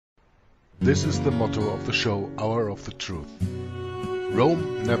This is the motto of the show Hour of the Truth.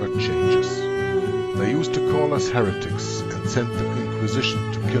 Rome never changes. They used to call us heretics and sent the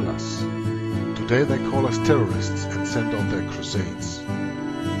Inquisition to kill us. Today they call us terrorists and send on their crusades.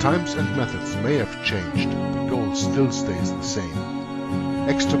 Times and methods may have changed, the goal still stays the same.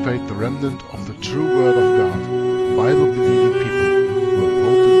 Extirpate the remnant of the true Word of God, Bible-believing people who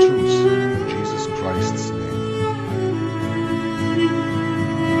uphold the truth in Jesus Christ's name.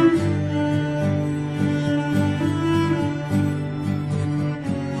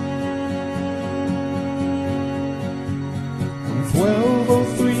 From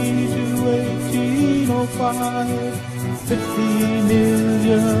 1203 to 1805, 50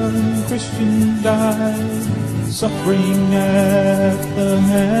 million Christians died, suffering at the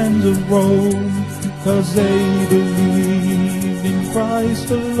hands of Rome, 'cause they believed in Christ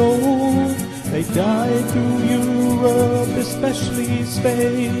alone. They died through Europe, especially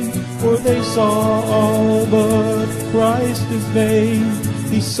Spain, for they saw all but Christ is vain.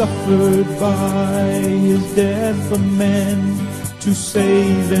 He suffered by his death for men, to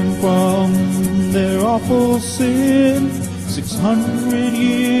save them from their awful sin. 600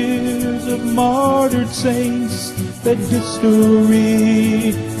 years of martyred saints that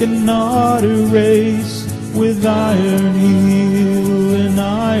history cannot erase. With iron heel and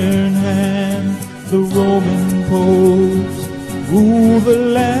iron hand, the Roman popes rule the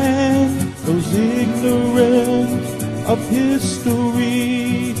land. Those ignorant of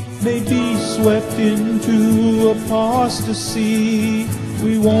history may be swept into apostasy.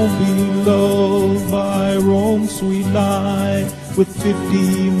 We won't be lulled by Rome's sweet lie, with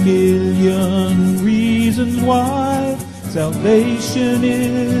 50 million reasons why. Salvation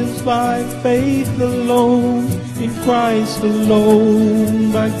is by faith alone, in Christ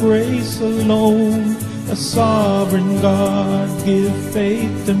alone, by grace alone. A sovereign God give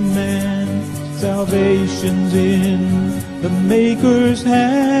faith to man. Salvation's in the Maker's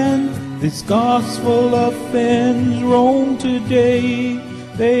hand. This gospel offends Rome today.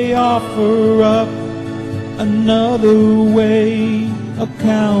 They offer up another way, a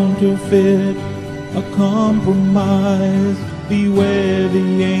counterfeit, a compromise. Beware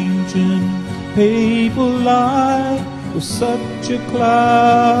the ancient papal lie, with such a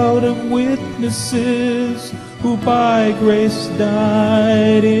cloud of witnesses who by grace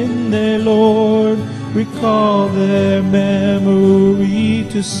died in their Lord. Recall their memory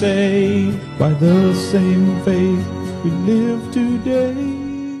to say, by the same faith we live today.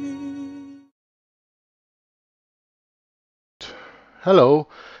 Hello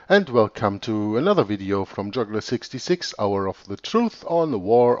and welcome to another video from Juggler66, Hour of the Truth on the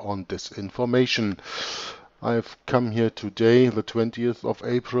War on Disinformation. I've come here today, the 20th of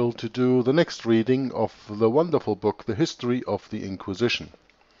April, to do the next reading of the wonderful book, The History of the Inquisition.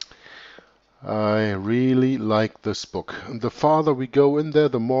 I really like this book. The farther we go in there,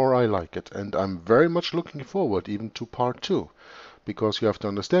 the more I like it. And I'm very much looking forward even to part 2. Because you have to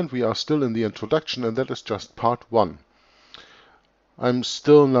understand, we are still in the introduction and that is just part 1. I'm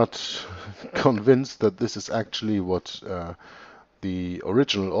still not convinced that this is actually what the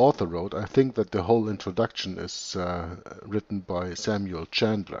original author wrote. I think that the whole introduction is written by Samuel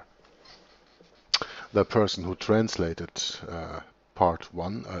Chandler, the person who translated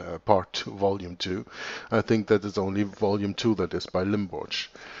volume 2. I think that is only volume 2 that is by Limborch.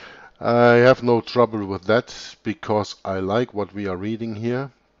 I have no trouble with that because I like what we are reading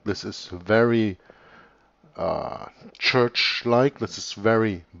here. This is very church-like. This is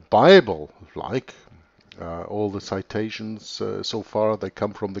very Bible-like. All the citations so far, they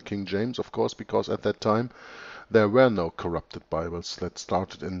come from the King James, of course, because at that time there were no corrupted Bibles. That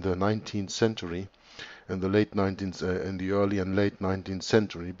started in the 19th century, in the early and late 19th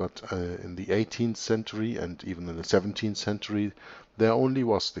century. But in the 18th century and even in the 17th century, there only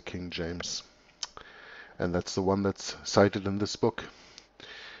was the King James, and that's the one that's cited in this book.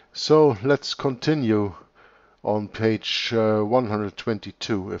 So let's continue on page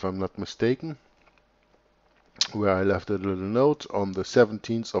 122, if I'm not mistaken, where I left a little note on the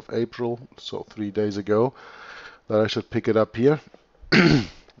 17th of April, so 3 days ago, that I should pick it up here.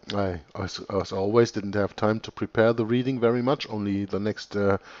 I, as always, didn't have time to prepare the reading very much, only the next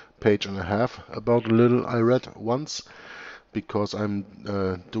page and a half, about a little I read once, because I'm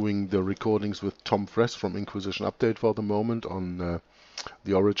doing the recordings with Tom Fress from Inquisition Update for the moment on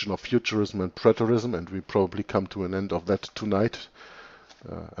the origin of futurism and preterism, and we probably come to an end of that tonight.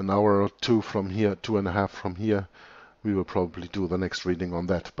 An hour or two from here, 2.5 from here, we will probably do the next reading on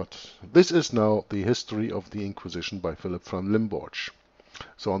that. But this is now the History of the Inquisition by Philip van Limborch.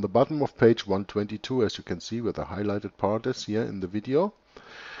 So on the bottom of page 122, as you can see where the highlighted part is here in the video,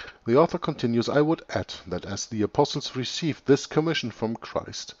 The author continues, I would add that as the apostles received this commission from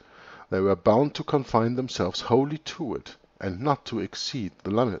Christ, they were bound to confine themselves wholly to it, and not to exceed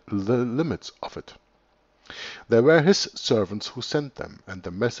the limits of it. They were his servants who sent them, and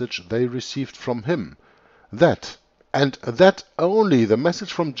the message they received from him, that, and that only, the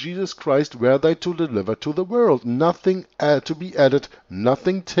message from Jesus Christ were they to deliver to the world, nothing to be added,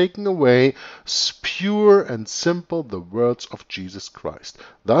 nothing taken away, pure and simple the words of Jesus Christ.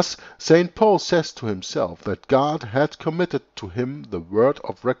 Thus, St. Paul says to himself that God had committed to him the word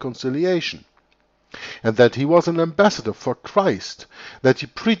of reconciliation, and that he was an ambassador for Christ, that he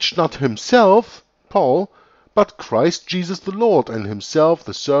preached not himself, Paul, but Christ Jesus the Lord, and himself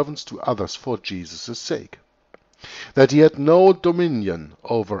the servants to others for Jesus' sake. That he had no dominion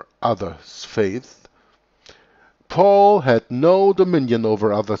over others' faith. Paul had no dominion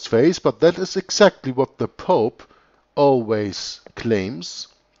over others' faith, but that is exactly what the Pope always claims.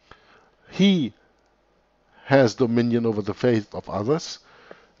 He has dominion over the faith of others,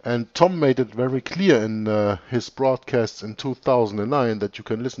 and Tom made it very clear in his broadcasts in 2009 that you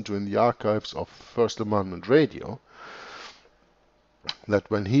can listen to in the archives of First Amendment Radio,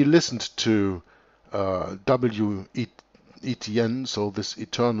 that when he listened to WETN, so this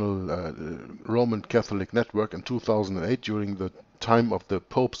eternal Roman Catholic network in 2008, during the time of the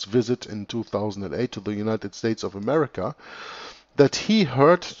Pope's visit in 2008 to the United States of America, that he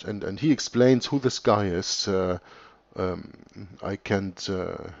heard, and he explains who this guy is. I can't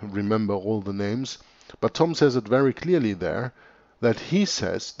remember all the names, but Tom says it very clearly there, that he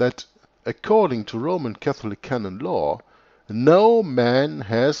says that according to Roman Catholic canon law, no man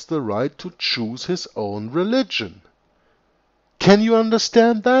has the right to choose his own religion. Can you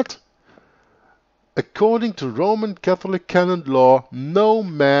understand that? According to Roman Catholic canon law, no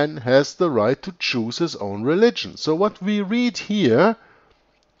man has the right to choose his own religion. So what we read here,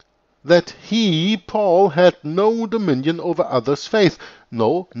 that he, Paul, had no dominion over others' faith.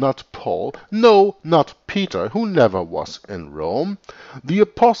 No, not Paul. No, not Peter, who never was in Rome. The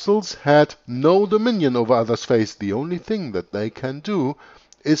apostles had no dominion over others' faith. The only thing that they can do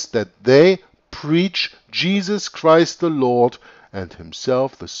is that they preach Jesus Christ the Lord and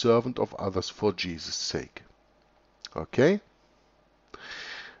himself the servant of others for Jesus' sake. Okay?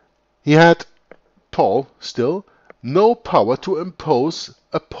 He had, Paul, still, no power to impose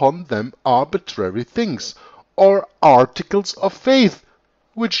upon them arbitrary things or articles of faith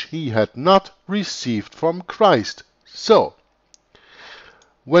which he had not received from Christ. So,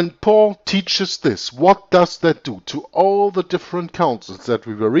 when Paul teaches this, what does that do to all the different councils that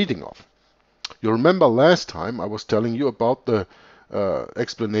we were reading of? You remember last time I was telling you about the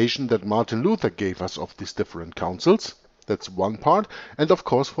explanation that Martin Luther gave us of these different councils. That's one part. And of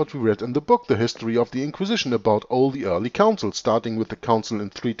course what we read in the book, the history of the Inquisition, about all the early councils, starting with the council in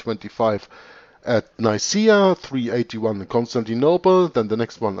 325 at Nicaea, 381 in Constantinople, then the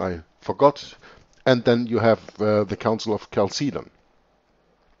next one I forgot, and then you have the Council of Chalcedon.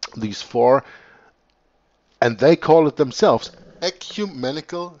 These four, and they call it themselves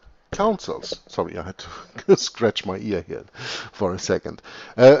ecumenical councils. Sorry, I had to scratch my ear here for a second.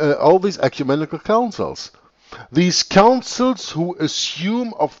 All these ecumenical councils. These councils who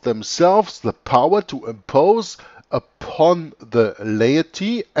assume of themselves the power to impose upon the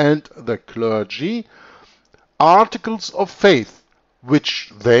laity and the clergy articles of faith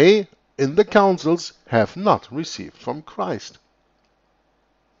which they, in the councils, have not received from Christ.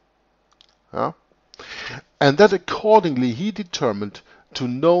 And that accordingly he determined to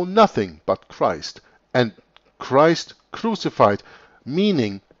know nothing but Christ, and Christ crucified,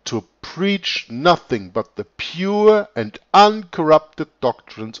 meaning to preach nothing but the pure and uncorrupted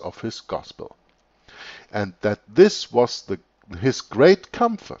doctrines of his gospel. And that this was his great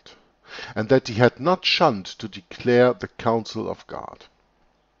comfort, and that he had not shunned to declare the counsel of God.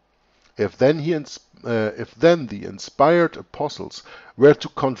 If then the inspired apostles were to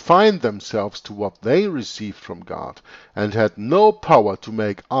confine themselves to what they received from God, and had no power to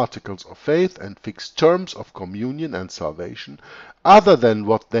make articles of faith and fix terms of communion and salvation, other than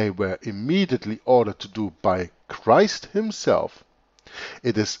what they were immediately ordered to do by Christ himself,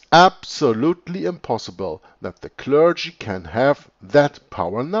 it is absolutely impossible that the clergy can have that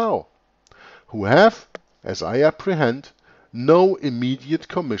power now, who have, as I apprehend, no immediate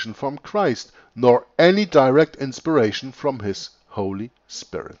commission from Christ, nor any direct inspiration from his Holy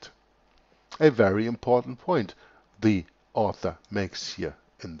Spirit. A very important point the author makes here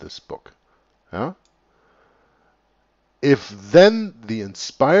in this book. Yeah? If then the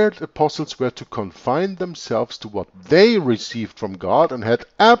inspired apostles were to confine themselves to what they received from God and had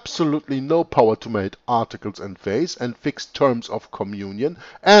absolutely no power to make articles and faith and fixed terms of communion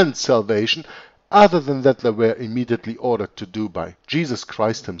and salvation, other than that they were immediately ordered to do by Jesus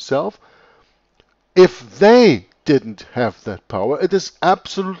Christ himself, if they didn't have that power, it is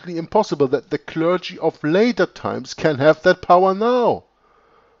absolutely impossible that the clergy of later times can have that power now,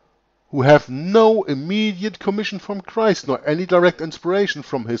 who have no immediate commission from Christ, nor any direct inspiration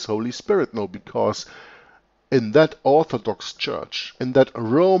from his Holy Spirit. No, because in that Orthodox Church, in that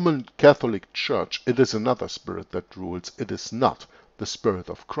Roman Catholic Church, it is another spirit that rules. It is not the Spirit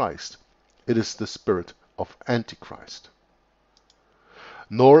of Christ. It is the spirit of Antichrist.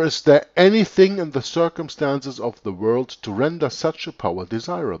 Nor is there anything in the circumstances of the world to render such a power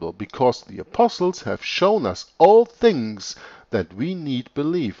desirable, because the apostles have shown us all things that we need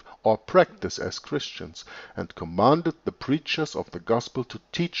believe or practice as Christians, and commanded the preachers of the gospel to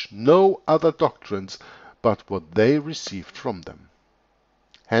teach no other doctrines but what they received from them.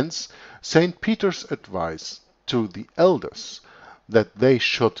 Hence, St. Peter's advice to the elders that they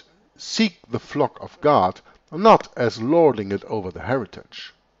should seek the flock of God, not as lording it over the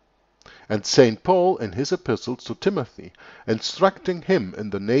heritage. And St. Paul, in his epistles to Timothy, instructing him in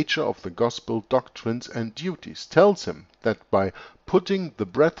the nature of the gospel doctrines and duties, tells him that by putting the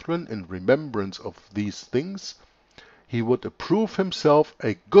brethren in remembrance of these things, he would approve himself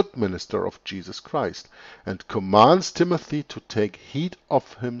a good minister of Jesus Christ, and commands Timothy to take heed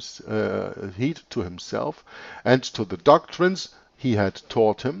to himself and to the doctrines he had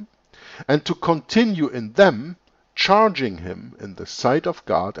taught him, and to continue in them, charging him in the sight of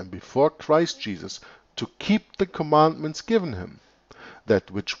God and before Christ Jesus to keep the commandments given him,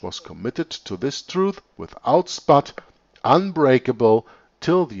 that which was committed to this truth without spot, unbreakable,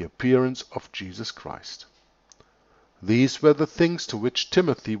 till the appearance of Jesus Christ. These were the things to which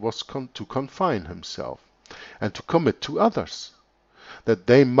Timothy was to confine himself, and to commit to others, that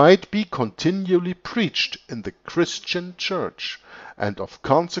they might be continually preached in the Christian church, and of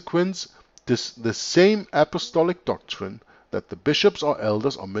consequence the same apostolic doctrine, that the bishops or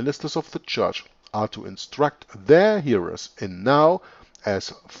elders or ministers of the church are to instruct their hearers in now,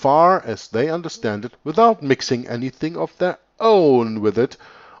 as far as they understand it, without mixing anything of their own with it,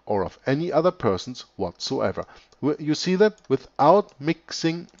 or of any other persons whatsoever. You see that? Without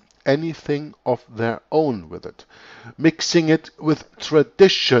mixing anything of their own with it. Mixing it with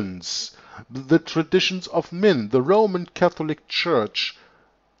traditions, the traditions of men. The Roman Catholic Church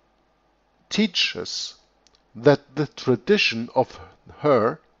teaches that the tradition of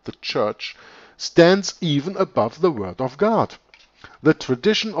her, the Church, stands even above the Word of God. The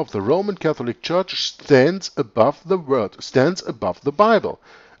tradition of the Roman Catholic Church stands above the Word, stands above the Bible.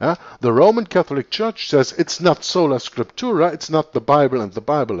 The Roman Catholic Church says it's not sola scriptura, it's not the Bible and the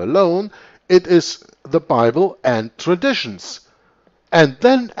Bible alone, it is the Bible and traditions. And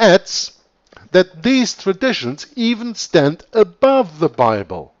then adds that these traditions even stand above the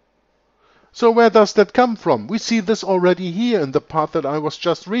Bible. So where does that come from? We see this already here in the part that I was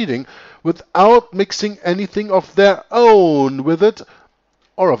just reading, without mixing anything of their own with it,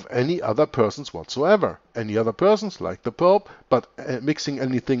 or of any other persons whatsoever. Any other persons, like the Pope, but mixing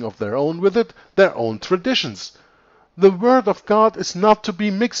anything of their own with it, their own traditions. The Word of God is not to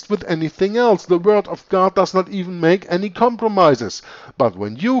be mixed with anything else. The Word of God does not even make any compromises. But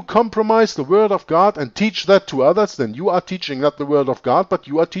when you compromise the Word of God and teach that to others, then you are teaching not the Word of God, but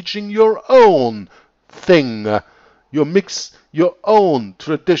you are teaching your own thing. You mix your own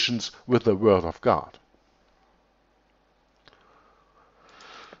traditions with the Word of God.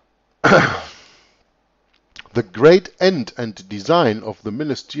 The great end and design of the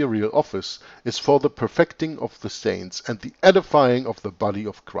ministerial office is for the perfecting of the saints and the edifying of the body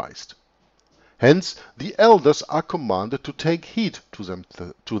of Christ. Hence the elders are commanded to take heed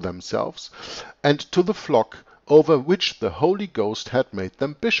to themselves and to the flock over which the Holy Ghost had made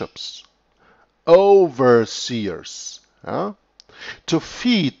them bishops, overseers, to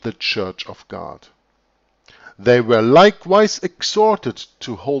feed the church of God. They were likewise exhorted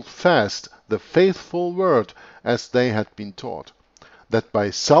to hold fast the faithful word as they had been taught, that by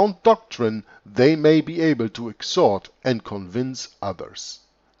sound doctrine they may be able to exhort and convince others.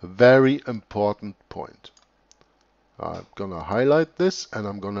 A very important point. I'm going to highlight this and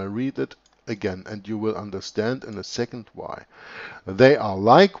I'm going to read it again, and you will understand in a second why. They are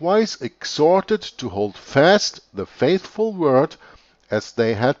likewise exhorted to hold fast the faithful word as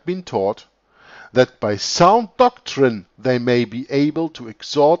they had been taught, that by sound doctrine they may be able to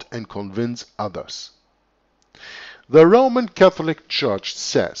exhort and convince others. The Roman Catholic Church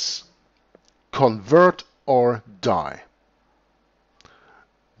says, convert or die.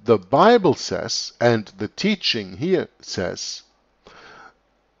 The Bible says, and the teaching here says,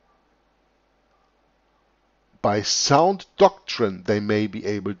 by sound doctrine they may be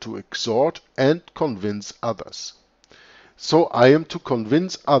able to exhort and convince others. So I am to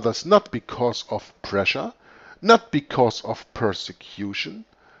convince others not because of pressure, not because of persecution,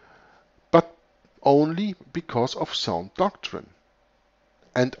 but only because of sound doctrine.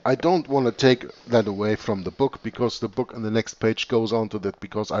 And I don't want to take that away from the book, because the book on the next page goes on to that,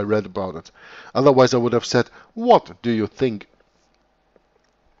 because I read about it. Otherwise I would have said, what do you think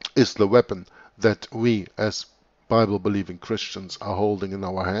is the weapon that we as Bible-believing Christians are holding in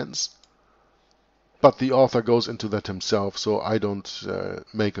our hands? But the author goes into that himself, so I don't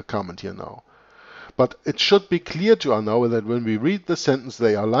make a comment here now. But it should be clear to us now that when we read the sentence,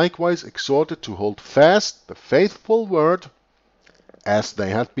 they are likewise exhorted to hold fast the faithful word as they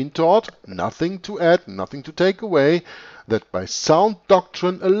had been taught, nothing to add, nothing to take away, that by sound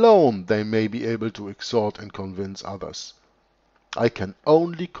doctrine alone they may be able to exhort and convince others. I can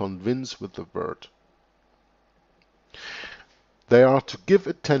only convince with the word. They are to give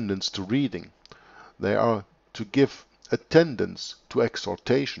attendance to reading. They are to give attendance to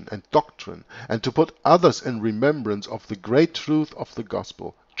exhortation and doctrine, and to put others in remembrance of the great truth of the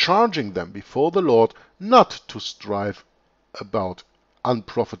gospel, charging them before the Lord not to strive about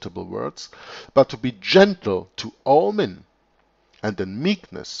unprofitable words, but to be gentle to all men, and in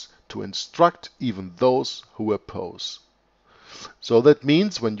meekness to instruct even those who oppose. So that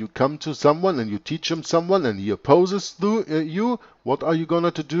means when you come to someone and you teach him someone and he opposes you, what are you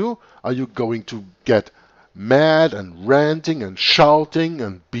going to do? Are you going to get mad and ranting and shouting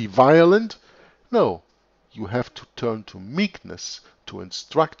and be violent? No, you have to turn to meekness to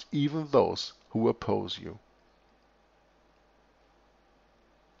instruct even those who oppose you.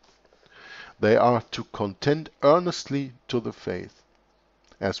 They are to contend earnestly to the faith,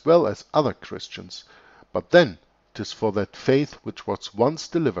 as well as other Christians, but then 'tis for that faith which was once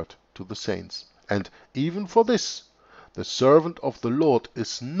delivered to the saints. And even for this, the servant of the Lord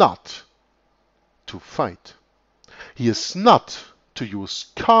is not to fight. He is not to use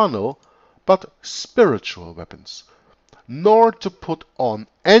carnal, but spiritual weapons, nor to put on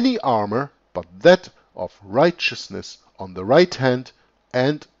any armor but that of righteousness on the right hand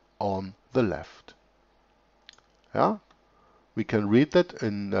and on the left. Yeah? We can read that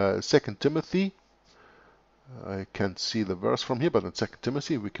in 2 Timothy. I can't see the verse from here, but in 2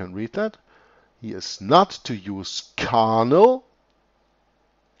 Timothy we can read that. He is not to use carnal,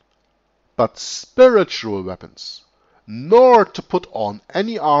 but spiritual weapons, nor to put on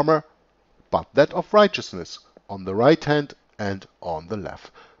any armor but that of righteousness on the right hand and on the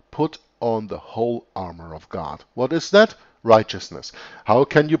left. Put on the whole armor of God. What is that? Righteousness. How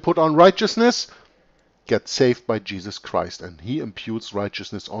can you put on righteousness? Get saved by Jesus Christ, and He imputes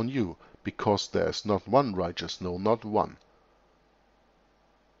righteousness on you, because there is not one righteous, no, not one.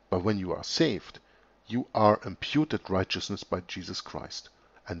 But when you are saved, you are imputed righteousness by Jesus Christ,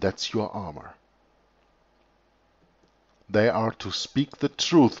 and that's your armor. They are to speak the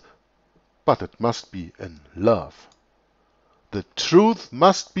truth, but it must be in love. The truth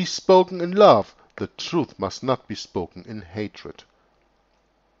must be spoken in love. The truth must not be spoken in hatred.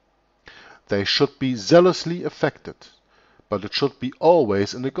 They should be zealously affected, but it should be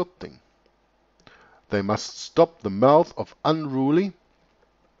always in a good thing. They must stop the mouth of unruly.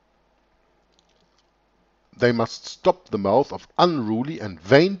 They must stop the mouth of unruly and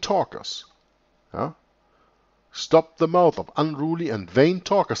vain talkers. Yeah? Stop the mouth of unruly and vain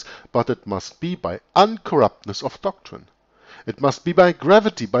talkers, but it must be by uncorruptness of doctrine. It must be by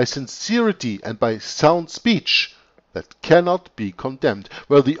gravity, by sincerity, and by sound speech that cannot be condemned.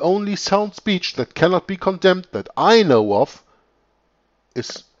 Well, the only sound speech that cannot be condemned that I know of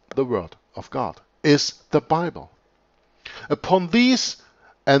is the Word of God, is the Bible. Upon these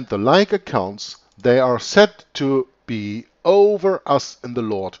and the like accounts, they are said to be over us in the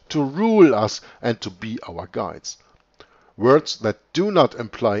Lord, to rule us and to be our guides. Words that do not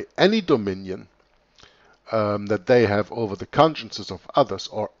imply any dominion that they have over the consciences of others,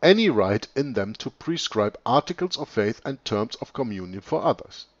 or any right in them to prescribe articles of faith and terms of communion for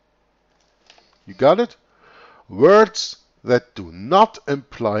others. You got it? Words that do not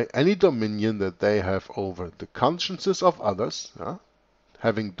imply any dominion that they have over the consciences of others,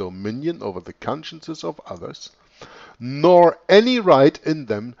 having dominion over the consciences of others, nor any right in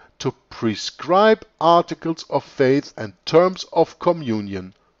them to prescribe articles of faith and terms of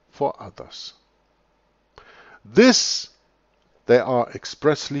communion for others. This they are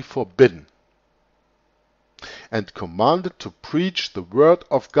expressly forbidden, and commanded to preach the word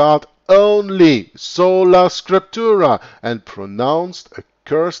of God only, sola scriptura, and pronounced a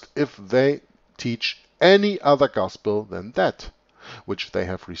cursed if they teach any other gospel than that which they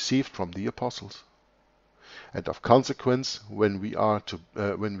have received from the apostles. And of consequence, when we are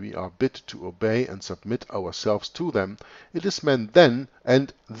bid to obey and submit ourselves to them, it is meant then,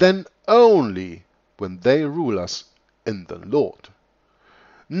 and then only, when they rule us in the Lord.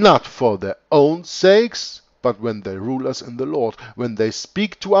 Not for their own sakes, but when they rule us in the Lord, when they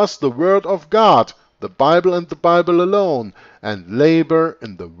speak to us the word of God, the Bible and the Bible alone, and labor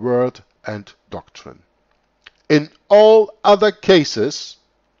in the word and doctrine. In all other cases,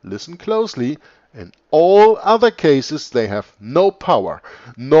 listen closely, in all other cases they have no power,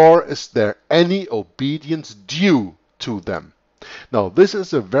 nor is there any obedience due to them. Now, this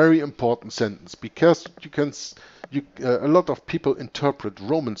is a very important sentence, because a lot of people interpret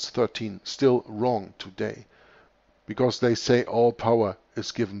Romans 13 still wrong today, because they say all power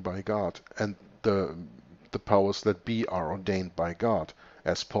is given by God, and the powers that be are ordained by God,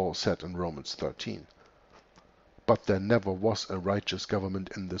 as Paul said in Romans 13. But there never was a righteous government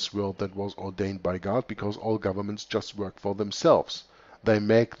in this world that was ordained by God, because all governments just work for themselves. They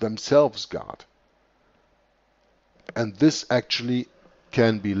make themselves God. And this actually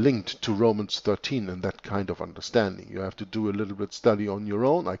can be linked to Romans 13 and that kind of understanding. You have to do a little bit study on your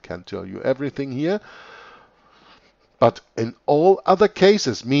own. I can't tell you everything here. But in all other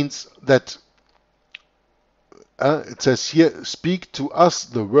cases means that it says here, speak to us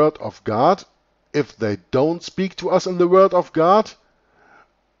the word of God. If they don't speak to us in the word of God,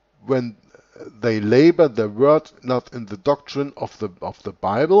 when they labor the word not in the doctrine of the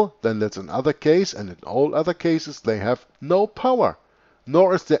Bible, then that's another case, and in all other cases they have no power,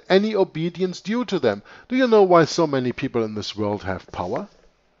 nor is there any obedience due to them. Do you know why so many people in this world have power?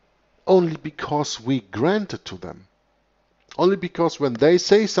 Only because we grant it to them. Only because when they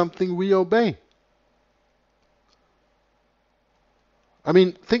say something, we obey. I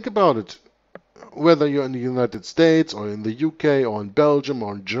mean, think about it. Whether you're in the United States or in the UK or in Belgium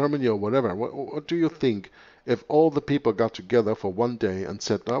or in Germany or whatever, what do you think if all the people got together for one day and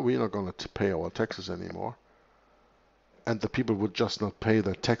said, no, we're not going to pay our taxes anymore, and the people would just not pay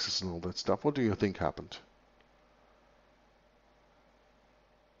their taxes and all that stuff? What do you think happened?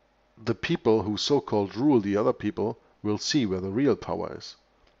 The people who so-called rule the other people will see where the real power is.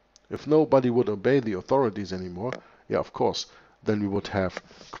 If nobody would obey the authorities anymore, yeah, of course, then we would have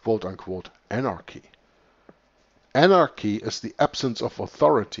quote-unquote anarchy. Anarchy is the absence of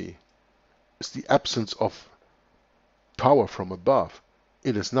authority, is the absence of power from above.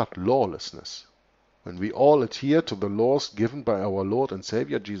 It is not lawlessness. When we all adhere to the laws given by our Lord and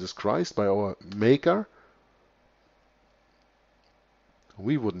Savior Jesus Christ, by our Maker,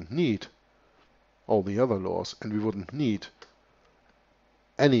 we wouldn't need all the other laws, and we wouldn't need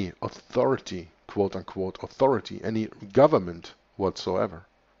any authority, quote-unquote authority, any government whatsoever.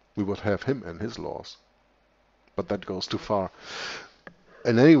 We would have Him and His laws. But that goes too far.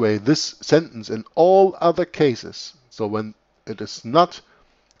 And anyway, this sentence, in all other cases, so when it is not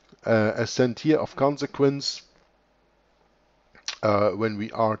a sent here of consequence, when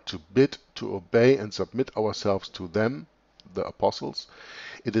we are to bid to obey and submit ourselves to them, the apostles,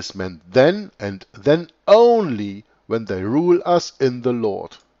 it is meant then and then only when they rule us in the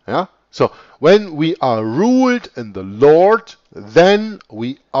Lord. Yeah? So when we are ruled in the Lord, then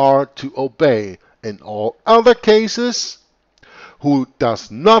we are to obey. In all other cases, who does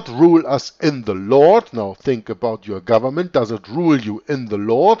not rule us in the Lord, now think about your government, does it rule you in the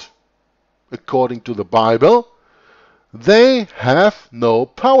Lord, according to the Bible? They have no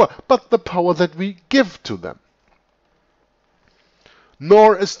power, but the power that we give to them.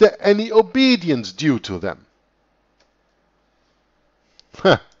 Nor is there any obedience due to them.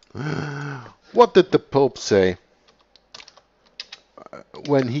 What did the Pope say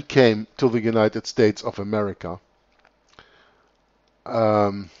when he came to the United States of America?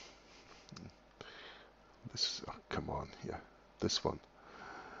 Come on here, this one.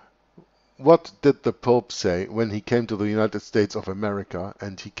 What did the Pope say when he came to the United States of America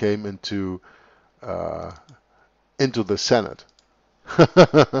and he came into the Senate?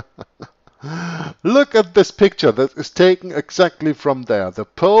 Look at this picture that is taken exactly from there. The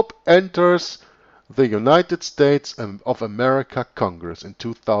Pope enters the United States of America Congress in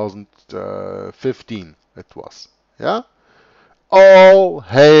 2015 it was. Yeah? All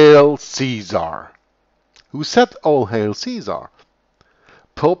hail Caesar. Who said all hail Caesar?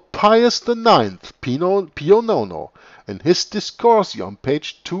 Pope Pius IX, Pio Nono, in his discourse on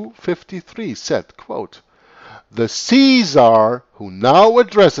page 253 said, quote, "The Caesar who now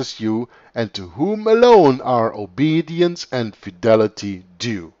addresses you and to whom alone are obedience and fidelity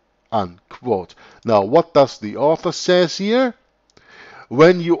due." Unquote. Now what does the author says here?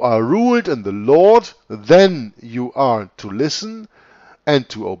 When you are ruled in the Lord, then you are to listen and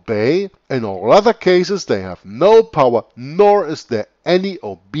to obey. In all other cases they have no power, nor is there any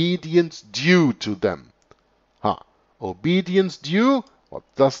obedience due to them. Obedience due? What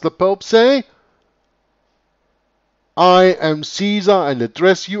does the Pope say? I am Caesar and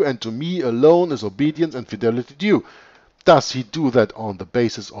address you, and to me alone is obedience and fidelity due. Does he do that on the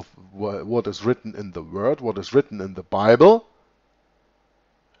basis of what is written in the Word, what is written in the Bible?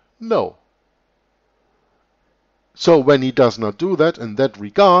 No. So when he does not do that in that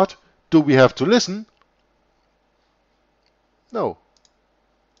regard, do we have to listen? No,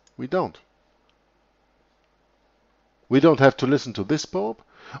 we don't. We don't have to listen to this Pope.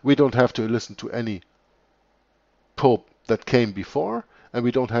 We don't have to listen to any Pope that came before, and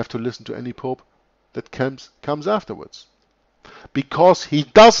we don't have to listen to any Pope that comes afterwards. Because he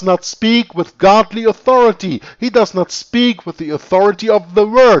does not speak with godly authority. He does not speak with the authority of the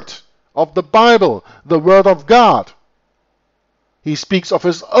Word, of the Bible, the Word of God. He speaks of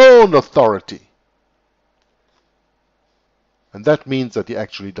his own authority. And that means that he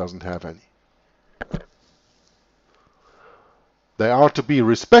actually doesn't have any. They are to be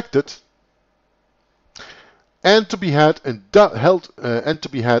respected and to be had in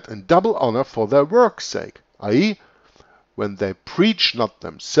double honor for their work's sake, i.e., when they preach not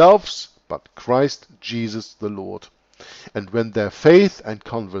themselves, but Christ Jesus the Lord, and when their faith and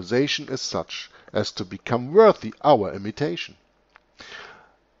conversation is such as to become worthy our imitation.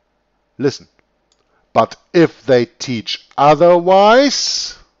 Listen, but if they teach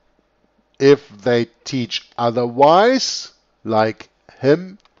otherwise, like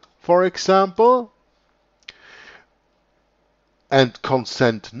him, for example, and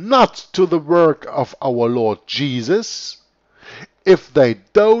consent not to the work of our Lord Jesus, if they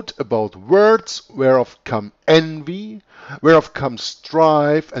dote about words whereof come envy, whereof come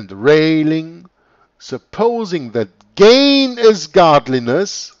strife and railing, supposing that gain is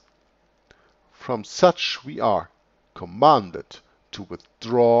godliness, from such we are commanded to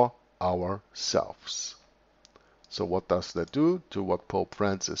withdraw ourselves. So what does that do to what Pope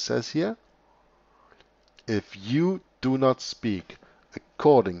Francis says here? If you do not speak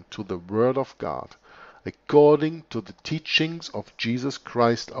according to the Word of God, according to the teachings of Jesus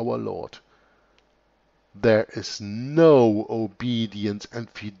Christ our Lord, there is no obedience and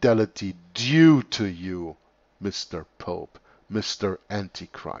fidelity due to you, Mr. Pope, Mr.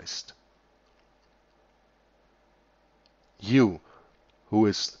 Antichrist. You, who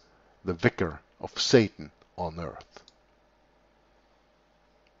is the vicar of Satan on earth.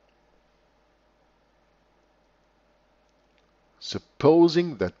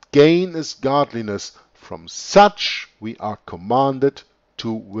 Supposing that gain is godliness, from such we are commanded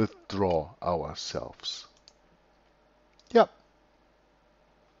to withdraw ourselves. Yep.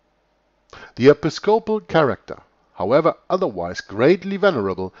 The episcopal character, however otherwise greatly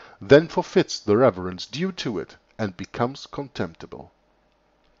venerable, then forfeits the reverence due to it, and becomes contemptible.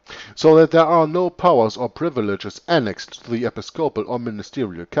 So that there are no powers or privileges annexed to the episcopal or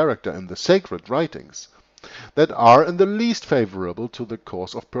ministerial character in the sacred writings that are in the least favorable to the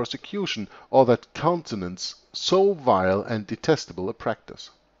cause of persecution, or that countenance so vile and detestable a practice.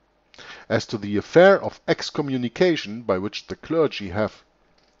 As to the affair of excommunication, by which the clergy have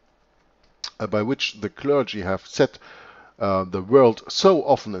set the world so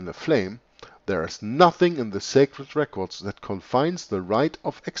often in a flame, there is nothing in the sacred records that confines the right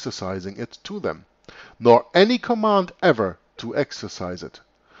of exercising it to them, nor any command ever to exercise it,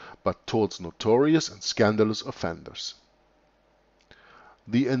 but towards notorious and scandalous offenders.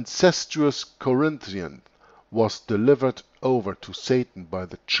 The incestuous Corinthian was delivered over to Satan by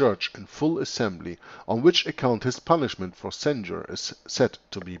the Church in full assembly, on which account his punishment for censure is said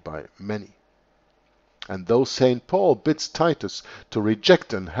to be by many. And though St. Paul bids Titus to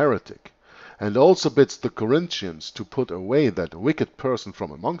reject an heretic, and also bids the Corinthians to put away that wicked person from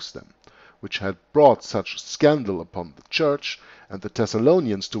amongst them, which had brought such scandal upon the Church, and the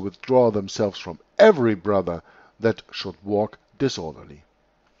Thessalonians to withdraw themselves from every brother that should walk disorderly.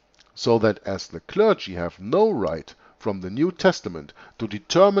 So that as the clergy have no right from the New Testament to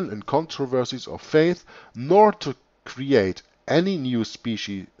determine in controversies of faith, nor to create any new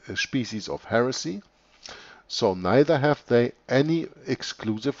species of heresy, so neither have they any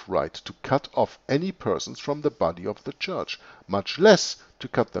exclusive right to cut off any persons from the body of the Church, much less to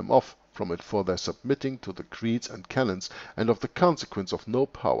cut them off from it for their submitting to the creeds and canons, and of the consequence of no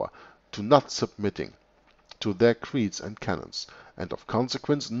power to not submitting to their creeds and canons, and of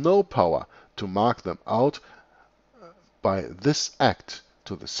consequence no power to mark them out by this act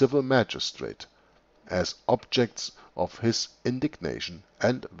to the civil magistrate as objects of his indignation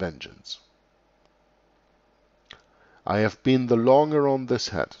and vengeance. I have been the longer on this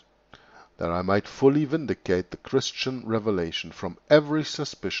head, that I might fully vindicate the Christian revelation from every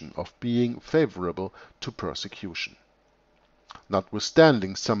suspicion of being favorable to persecution.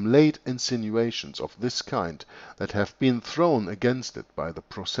 Notwithstanding some late insinuations of this kind that have been thrown against it by the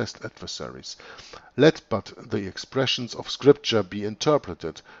professed adversaries, let but the expressions of Scripture be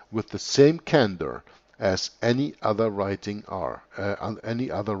interpreted with the same candor as any other writings are, and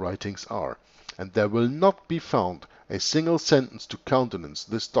there will not be found a single sentence to countenance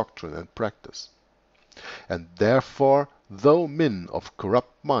this doctrine and practice. And therefore, though men of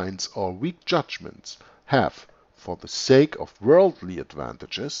corrupt minds or weak judgments have, for the sake of worldly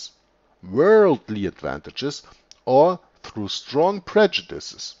advantages, or through strong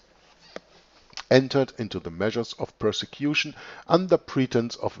prejudices, entered into the measures of persecution under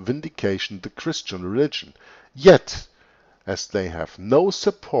pretence of vindication the Christian religion, yet, as they have no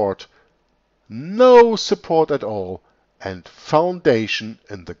support at all, and foundation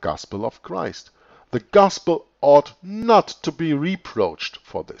in the gospel of Christ, the gospel ought not to be reproached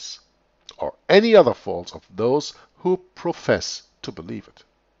for this, or any other faults of those who profess to believe it.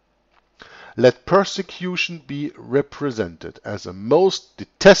 Let persecution be represented as a most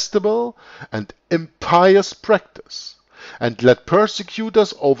detestable and impious practice, and let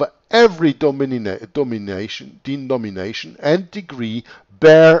persecutors over every denomination and degree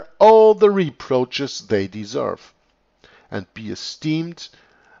bear all the reproaches they deserve, and be esteemed,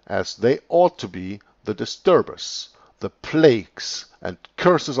 as they ought to be, the disturbers, the plagues and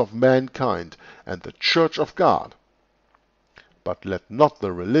curses of mankind and the church of God. But let not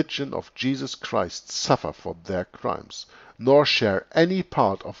the religion of Jesus Christ suffer for their crimes, nor share any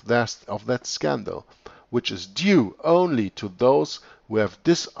part of that scandal, which is due only to those who have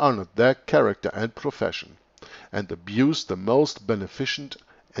dishonored their character and profession, and abused the most beneficent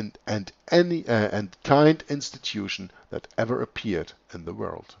and kind institution that ever appeared in the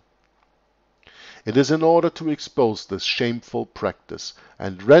world. It is in order to expose this shameful practice,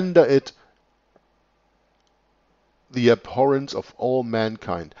 and render it the abhorrence of all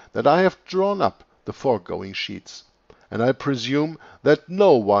mankind, that I have drawn up the foregoing sheets, and I presume that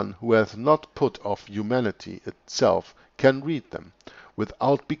no one who hath not put off humanity itself can read them,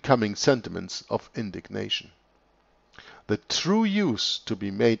 without becoming sentiments of indignation. The true use to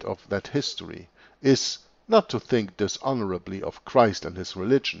be made of that history is, not to think dishonorably of Christ and his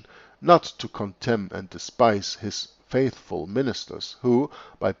religion, not to contemn and despise his faithful ministers, who,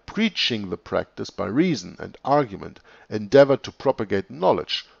 by preaching the practice by reason and argument, endeavor to propagate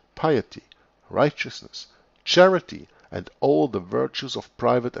knowledge, piety, righteousness, charity, and all the virtues of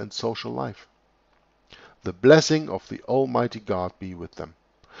private and social life. The blessing of the Almighty God be with them.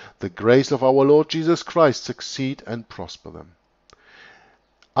 The grace of our Lord Jesus Christ succeed and prosper them.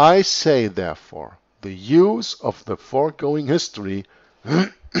 I say, therefore, the use of the foregoing history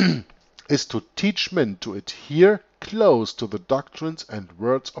is to teach men to adhere close to the doctrines and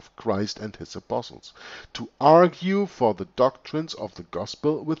words of Christ and his apostles, to argue for the doctrines of the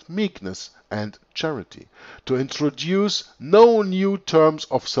gospel with meekness and charity, to introduce no new terms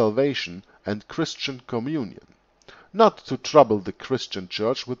of salvation and Christian communion, not to trouble the Christian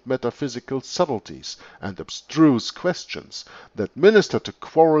church with metaphysical subtleties and abstruse questions that minister to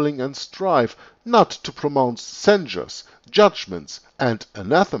quarreling and strife, not to pronounce censures, judgments, and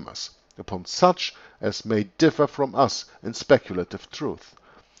anathemas upon such as may differ from us in speculative truth,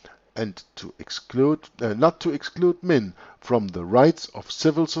 and to not to exclude men from the rights of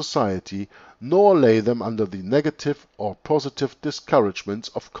civil society, nor lay them under the negative or positive discouragements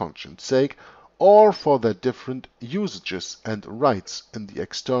of conscience sake, or for their different usages and rites in the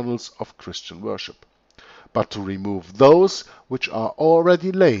externals of Christian worship, but to remove those which are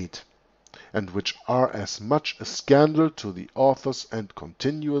already laid, and which are as much a scandal to the authors and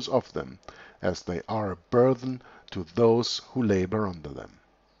continuers of them, as they are a burden to those who labor under them.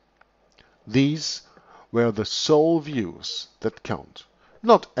 These were the sole views that count,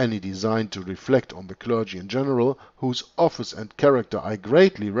 not any design to reflect on the clergy in general, whose office and character I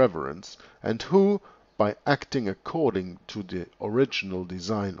greatly reverence, and who, by acting according to the original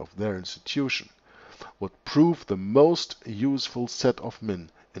design of their institution, would prove the most useful set of men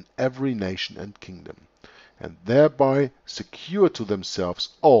in every nation and kingdom, and thereby secure to themselves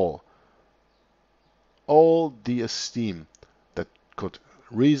all the esteem that could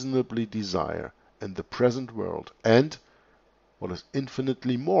reasonably desire in the present world, and, what is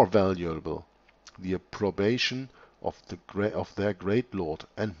infinitely more valuable, the approbation of their great Lord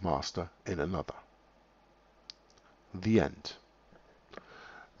and Master in another. The end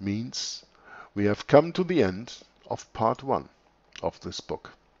means we have come to the end of part 1 of this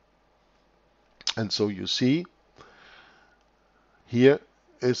book. And so you see, here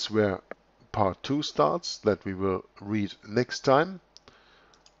is where part 2 starts, that we will read next time.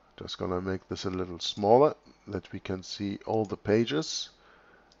 Just gonna make this a little smaller, that we can see all the pages.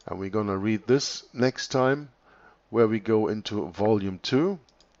 And we're gonna read this next time, where we go into volume 2,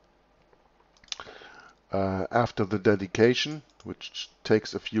 after the dedication, which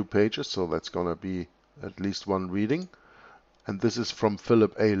takes a few pages, so that's gonna be at least one reading. And this is from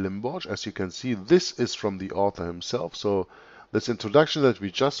Philip A. Limborch. As you can see, this is from the author himself. So this introduction that we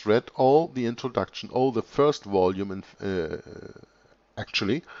just read, all the introduction, all the first volume,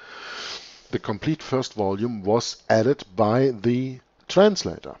 actually, the complete first volume was added by the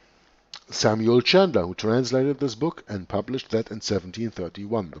translator, Samuel Chandler, who translated this book and published that in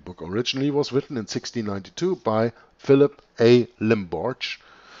 1731. The book originally was written in 1692 by Philip A. Limborch,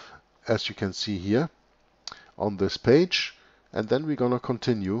 as you can see here on this page. And then we're going to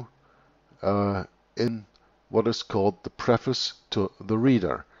continue in what is called the preface to the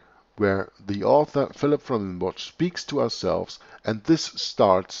reader, where the author, Philip von Limborch, speaks to ourselves, and this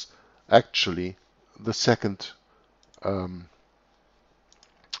starts actually the second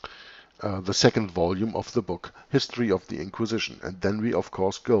volume of the book, History of the Inquisition. And then we, of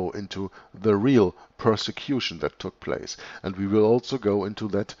course, go into the real persecution that took place. And we will also go into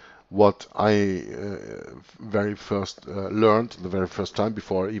that, what I very first learned, the very first time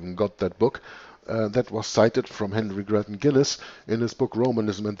before I even got that book, that was cited from Henry Grattan Gillis in his book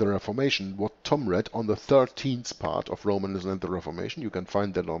Romanism and the Reformation, what Tom read on the 13th part of Romanism and the Reformation. You can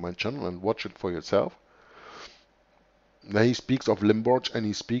find that on my channel and watch it for yourself. Now he speaks of Limborch, and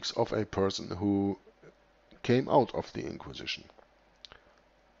he speaks of a person who came out of the Inquisition.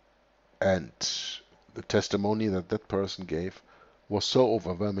 And the testimony that that person gave was so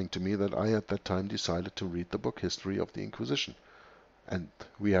overwhelming to me that I at that time decided to read the book History of the Inquisition. And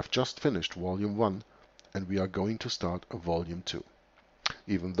we have just finished volume 1, and we are going to start a volume 2.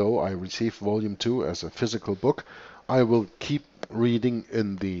 Even though I received volume 2 as a physical book, I will keep reading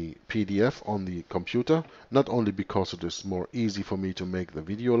in the PDF on the computer, not only because it is more easy for me to make the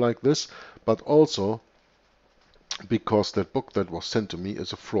video like this, but also because that book that was sent to me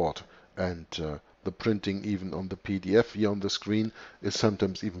is a fraud, and the printing even on the PDF here on the screen is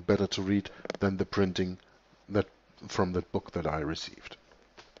sometimes even better to read than the printing that from that book that I received.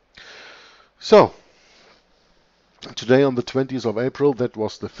 So today on the 20th of April, that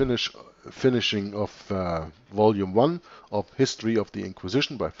was the finishing of volume 1 of History of the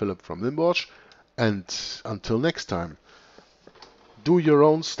Inquisition by Philip von Limborch. And until next time, do your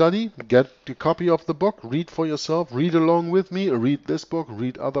own study, get a copy of the book, read for yourself, read along with me, read this book,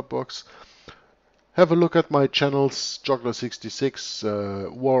 read other books. Have a look at my channels,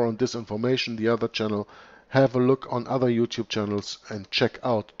 Joggler66, War on Disinformation, the other channel. Have a look on other YouTube channels and check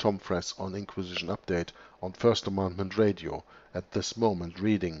out Tom Frass on Inquisition Update on First Amendment Radio, at this moment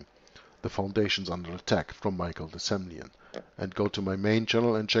reading The Foundations Under Attack from Michael de Semlyen. And go to my main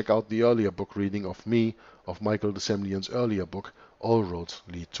channel and check out the earlier book reading of me, of Michael de Semlyen's earlier book, All Roads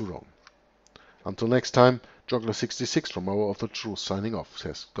Lead to Rome. Until next time, Joggler66 from Hour of the Truth signing off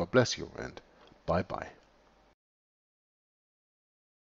says God bless you and bye bye.